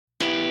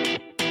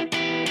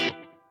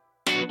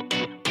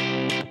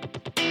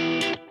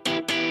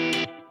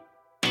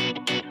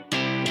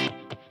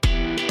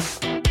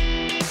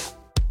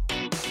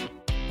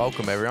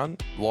Welcome everyone,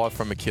 live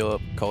from Aquila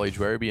College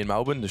Werribee in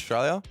Melbourne,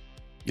 Australia.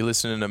 You're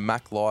listening to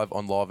Mack Live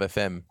on Live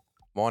FM.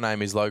 My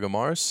name is Logan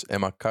Morris and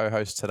my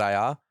co-hosts today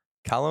are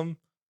Callum,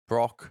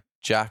 Brock,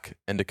 Jack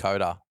and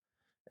Dakota.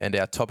 And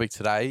our topic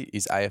today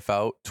is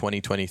AFL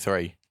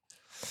 2023.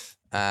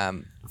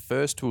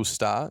 First we'll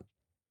start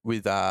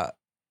with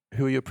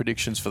who are your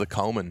predictions for the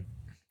Coleman?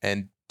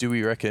 And do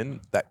we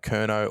reckon that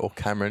Curnow or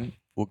Cameron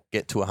will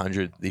get to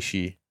 100 this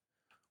year?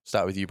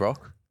 Start with you,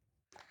 Brock.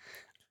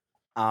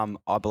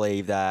 I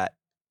believe that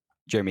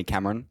Jeremy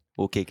Cameron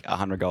will kick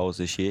 100 goals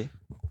this year.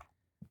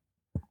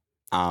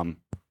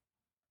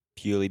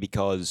 Purely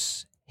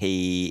because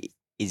he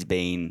has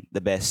been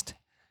the best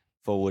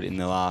forward in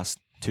the last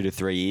 2 to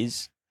 3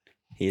 years.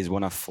 He has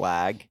won a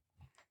flag.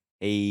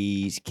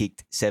 He's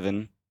kicked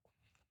 7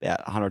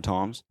 about 100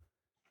 times.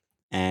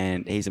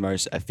 And he's the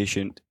most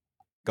efficient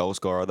goal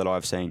scorer that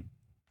I've seen.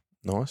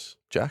 Nice.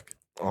 Jack?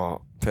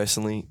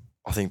 Personally,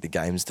 I think the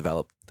game's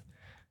developed,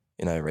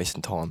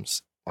 recent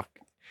times.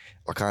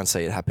 I can't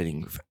see it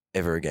happening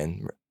ever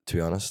again, to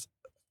be honest,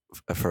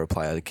 for a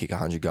player to kick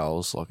 100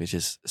 goals. It's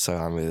just so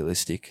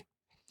unrealistic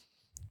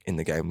in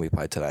the game we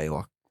played today.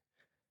 The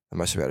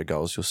most amount of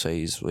goals you'll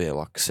see is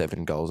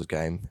 7 goals a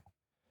game.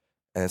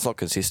 And it's not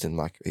consistent.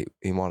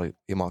 He might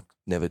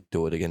never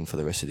do it again for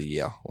the rest of the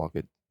year.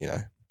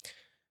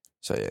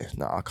 So,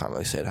 I can't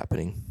really see it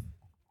happening.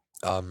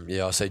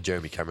 I say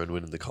Jeremy Cameron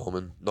winning the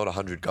Coleman. Not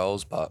 100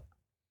 goals, but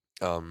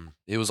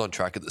he was on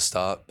track at the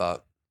start,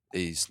 but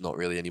he's not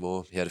really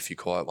anymore. He had a few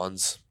quiet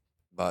ones,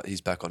 but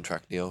he's back on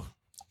track now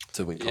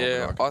to win Coleman.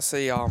 Yeah, I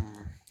see Charlie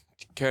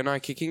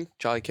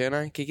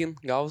Curnow kicking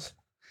goals,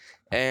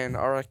 and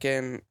I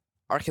reckon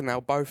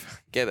they'll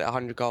both get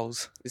 100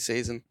 goals this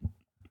season.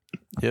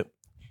 Yep,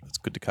 that's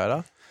good,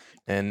 Dakota.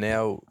 And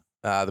now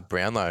the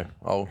Brownlow.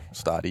 I'll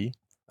start here.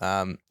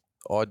 I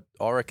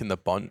reckon the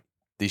Bont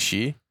this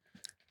year,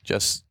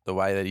 just the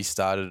way that he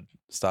started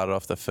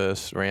off the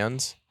first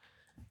rounds,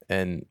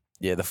 and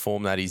the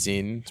form that he's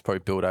in, it's probably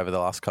built over the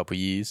last couple of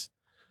years.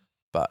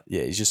 But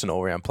he's just an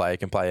all-round player. He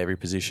can play every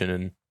position,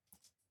 and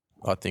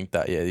I think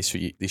that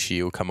this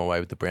year will come away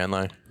with the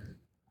Brownlow.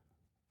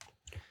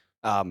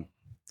 I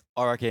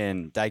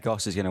reckon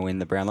Dacos is going to win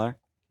the Brownlow.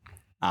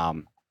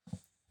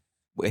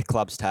 With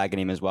clubs tagging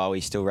him as well,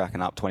 he's still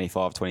racking up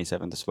 25,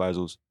 27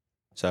 disposals.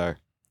 So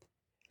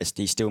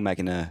he's still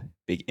making a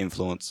big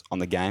influence on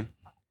the game.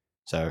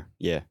 So,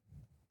 yeah.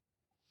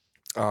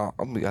 I'm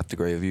going to have to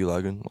agree with you,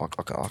 Logan.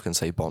 I can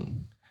see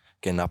Bont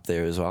getting up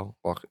there as well.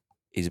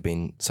 He's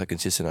been so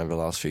consistent over the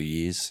last few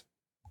years.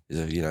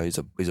 He's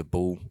a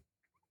bull.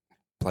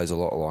 Plays a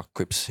lot like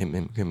Cripps. Him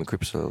and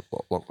Cripps are a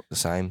lot the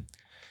same,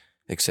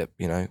 except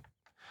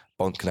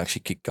Bont can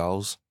actually kick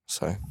goals.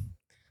 So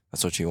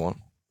that's what you want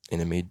in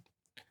a mid,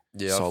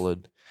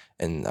 solid.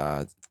 And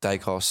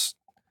Dacos.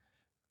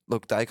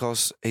 Look,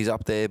 Dacos, he's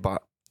up there,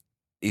 but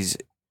he's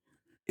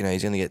going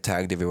to get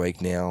tagged every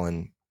week now,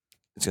 and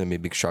it's going to be a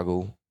big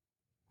struggle.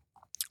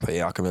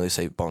 But I can really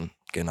see Bont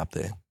getting up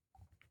there.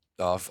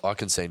 I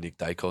can see Nick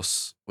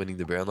Dacos winning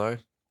the Brownlow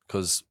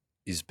because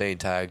he's being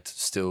tagged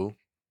still,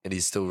 and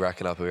he's still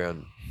racking up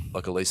around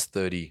at least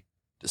 30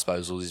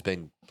 disposals. He's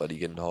been bloody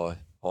getting high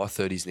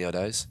 30s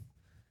nowadays.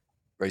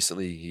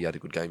 Recently, he had a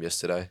good game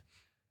yesterday.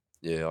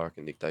 Yeah, I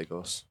reckon Nick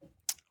Dacos.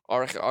 I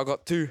reckon I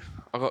got 2.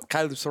 I got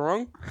Caleb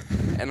Sarong,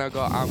 and I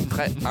got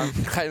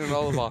Clayton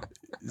Oliver.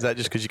 Is that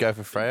just because you go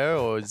for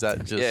Freo, or is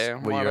that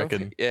just what you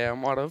reckon? Yeah, I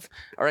might have.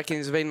 I reckon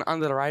he's been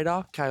under the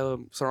radar.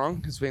 Caleb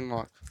Sarong has been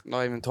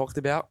not even talked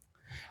about.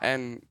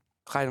 And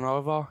Clayton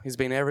Oliver, he's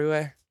been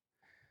everywhere.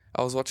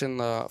 I was watching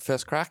the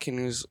first crack, and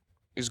he's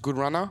a good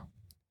runner.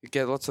 He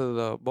gets lots of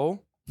the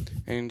ball,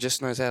 and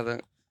just knows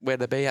where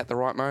to be at the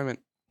right moment.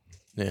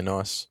 Yeah,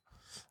 nice.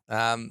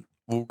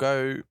 We'll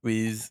go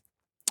with,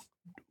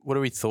 what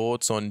are we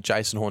thoughts on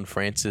Jason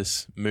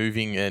Horne-Francis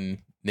moving, and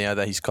now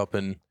that he's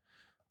copping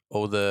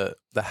all the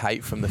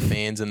hate from the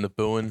fans and the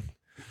booing?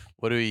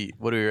 What do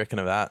we reckon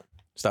of that?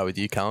 Start with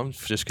you, Callum,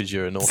 just because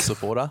you're a North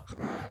supporter.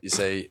 You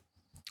see,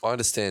 I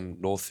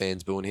understand North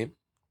fans booing him.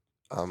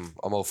 I'm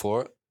all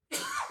for it,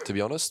 to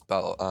be honest.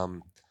 But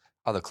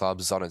other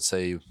clubs, I don't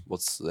see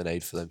what's the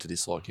need for them to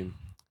dislike him.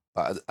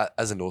 But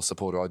as a North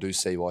supporter, I do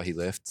see why he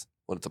left.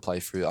 Wanted to play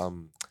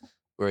through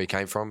where he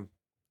came from,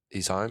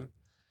 his home.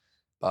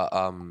 But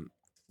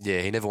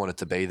he never wanted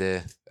to be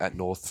there at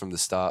North from the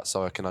start,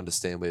 so I can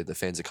understand where the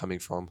fans are coming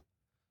from.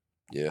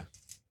 Yeah.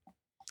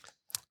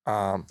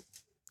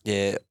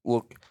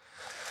 Look,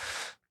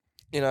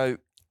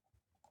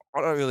 I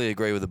don't really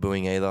agree with the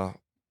booing either,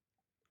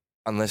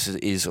 unless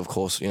it is, of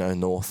course,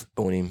 North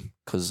booing him,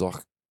 because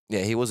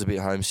he was a bit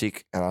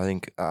homesick, and I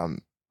think a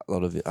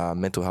lot of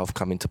mental health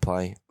come into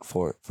play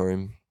for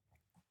him.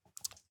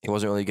 He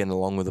wasn't really getting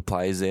along with the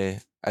players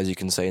there, as you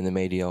can see in the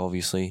media,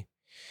 obviously.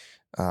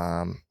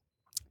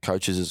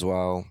 Coaches as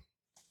well.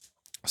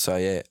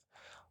 So,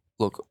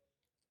 look,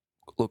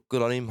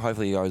 good on him.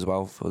 Hopefully he goes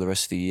well for the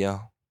rest of the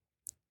year.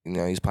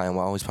 He's playing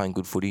well. He's playing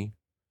good footy.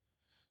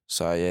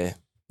 So,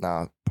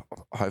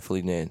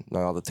 hopefully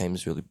no other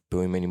teams really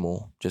boo him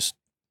anymore. Just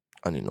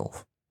only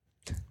North.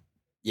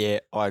 Yeah,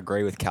 I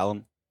agree with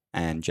Callum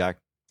and Jack.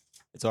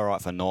 It's all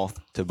right for North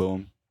to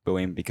boo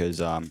him because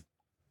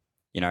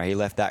he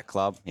left that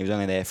club. He was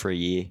only there for a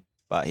year,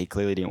 but he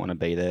clearly didn't want to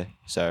be there.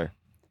 So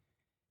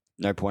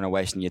no point of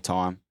wasting your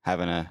time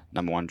having a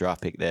number 1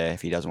 draft pick there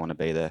if he doesn't want to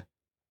be there.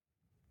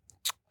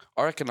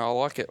 I reckon I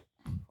like it.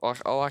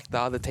 I like the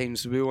other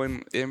teams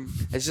booing him.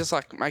 It's just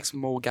like makes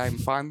more game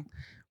fun,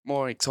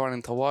 more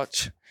exciting to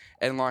watch.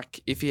 And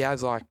like if he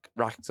has like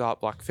racked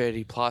up like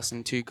 30 plus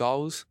and 2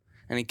 goals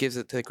and he gives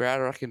it to the crowd,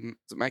 I reckon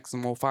it makes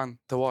them more fun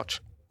to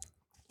watch.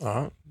 All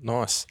right,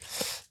 nice.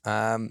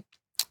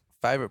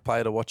 Favorite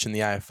player to watch in the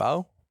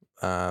AFL?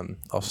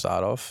 I'll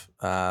start off.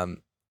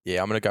 I'm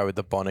going to go with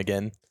the Bon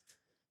again.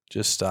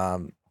 Just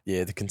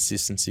the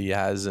consistency he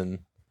has and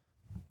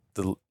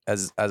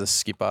as a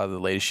skipper, the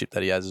leadership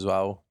that he has as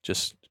well.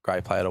 Just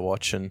great player to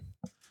watch, and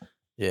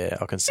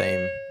I can see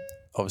him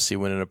obviously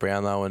winning a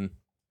Brownlow and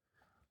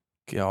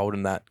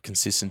holding that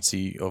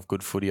consistency of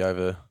good footy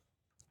over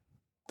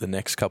the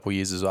next couple of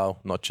years as well,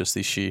 not just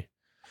this year.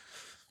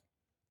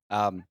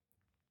 I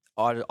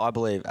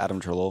believe Adam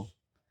Treloar.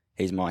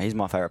 He's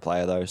my favourite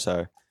player though.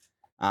 So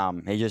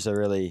he's just a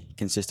really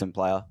consistent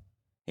player.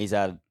 He's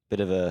had a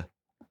bit of a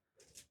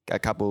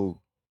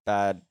couple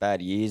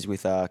bad years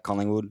with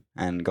Collingwood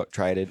and got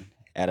traded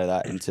out of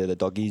that into the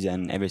Doggies,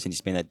 and ever since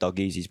he's been at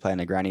Doggies, he's playing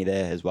a granny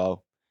there as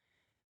well.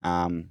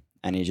 And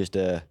he's just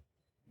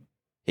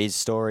his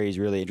story is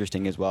really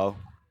interesting as well.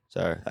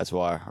 So that's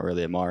why I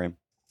really admire him.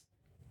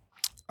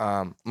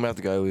 I'm gonna have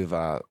to go with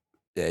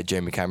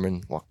Jeremy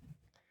Cameron, like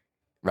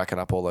racking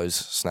up all those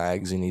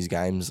snags in his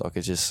games. Like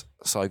it's just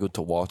so good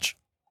to watch.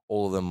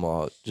 All of them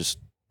are just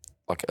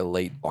like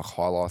elite, like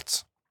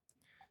highlights.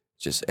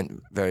 Just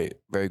and very,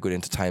 very good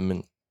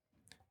entertainment.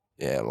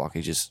 Yeah, like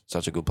he's just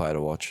such a good player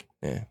to watch.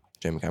 Yeah,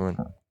 Jeremy Cameron.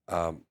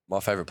 My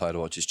favourite player to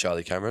watch is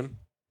Charlie Cameron.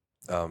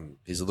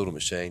 He's a little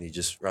machine. He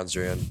just runs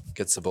around,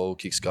 gets the ball,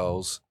 kicks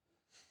goals,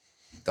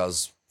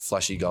 does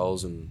flashy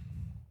goals and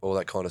all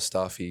that kind of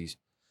stuff. He's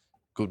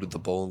good with the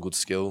ball and good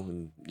skill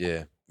and,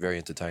 very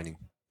entertaining.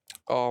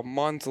 Oh,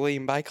 mine's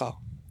Liam Baker.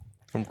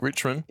 From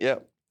Richmond?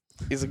 Yep.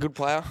 He's a good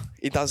player.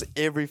 He does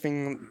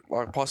everything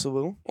like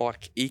possible.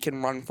 Like he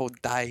can run for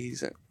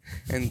days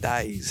and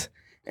days.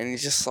 And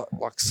he's just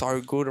like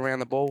so good around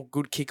the ball.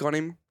 Good kick on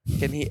him.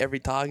 Can hit every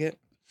target.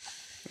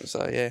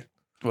 So yeah.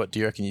 What, do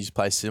you reckon you just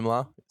play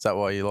similar? Is that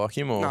why you like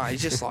him? Or? No,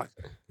 he's just like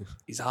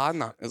he's hard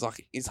now. It's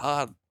like he's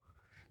hard.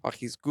 Like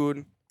he's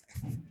good.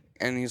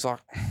 And he's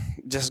like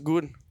just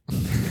good.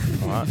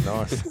 All right,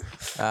 nice.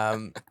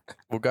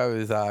 We'll go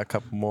with a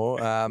couple more.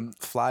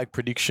 Flag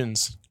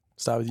predictions.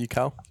 Start with you,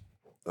 Carl.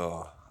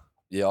 Oh,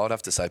 yeah, I'd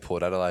have to say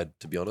Port Adelaide,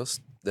 to be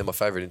honest. They're my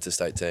favourite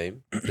interstate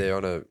team. They're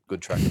on a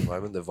good track at the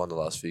moment. They've won the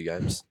last few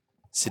games.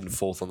 Sitting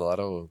 4th on the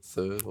ladder or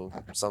 3rd or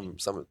something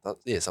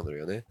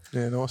around there.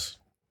 Yeah, nice.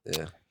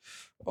 Yeah.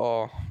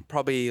 Or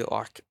probably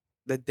like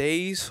the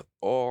D's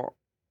or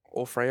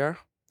Freo.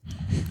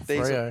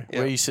 Freo,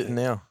 where are you sitting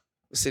now?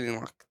 We're sitting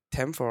like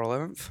 10th or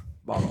 11th.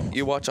 But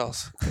you watch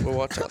us. We'll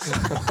watch us.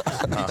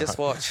 You just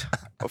watch.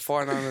 We're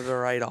flying under the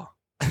radar.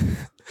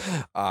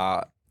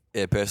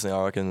 Personally,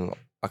 I reckon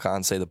I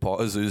can't see the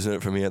Potters losing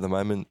it from here at the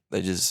moment.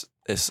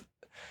 As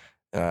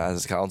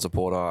a Carlton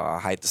supporter, I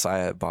hate to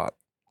say it, but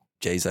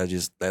geez,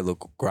 they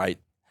look great.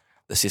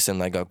 The system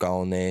they got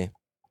going there,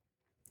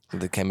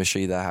 the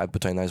chemistry they have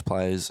between those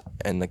players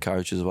and the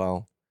coach as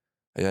well.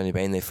 He's only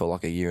been there for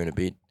like a year and a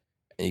bit.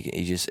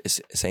 It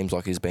seems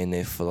like he's been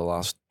there for the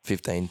last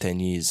 10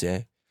 years,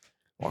 yeah.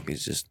 Like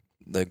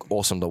they're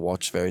awesome to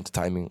watch, very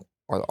entertaining.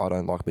 I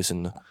don't like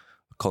missing a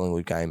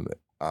Collingwood game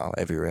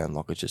every round.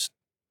 Like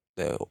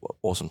they're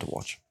awesome to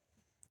watch.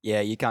 Yeah,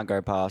 you can't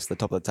go past the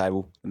top of the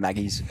table, the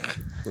Maggies.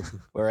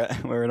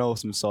 we're an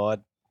awesome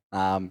side.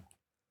 The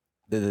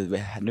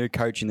new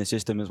coach in the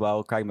system as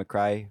well, Craig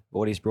McRae,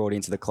 what he's brought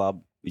into the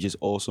club is just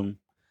awesome.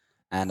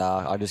 And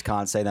I just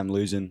can't see them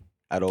losing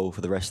at all for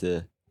the rest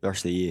of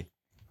the year.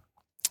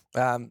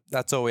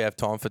 That's all we have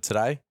time for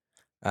today.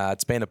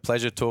 It's been a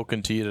pleasure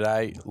talking to you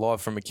today,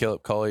 live from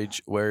MacKillop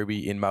College,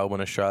 Werribee in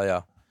Melbourne,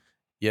 Australia.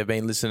 You have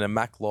been listening to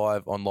Mack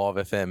Live on Live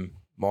FM.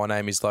 My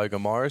name is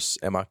Logan Morris,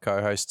 and my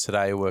co-hosts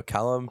today were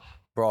Callum,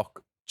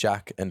 Brock,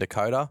 Jack, and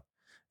Dakota.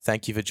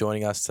 Thank you for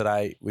joining us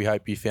today. We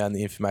hope you found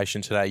the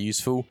information today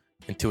useful.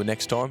 Until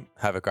next time,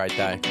 have a great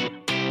day.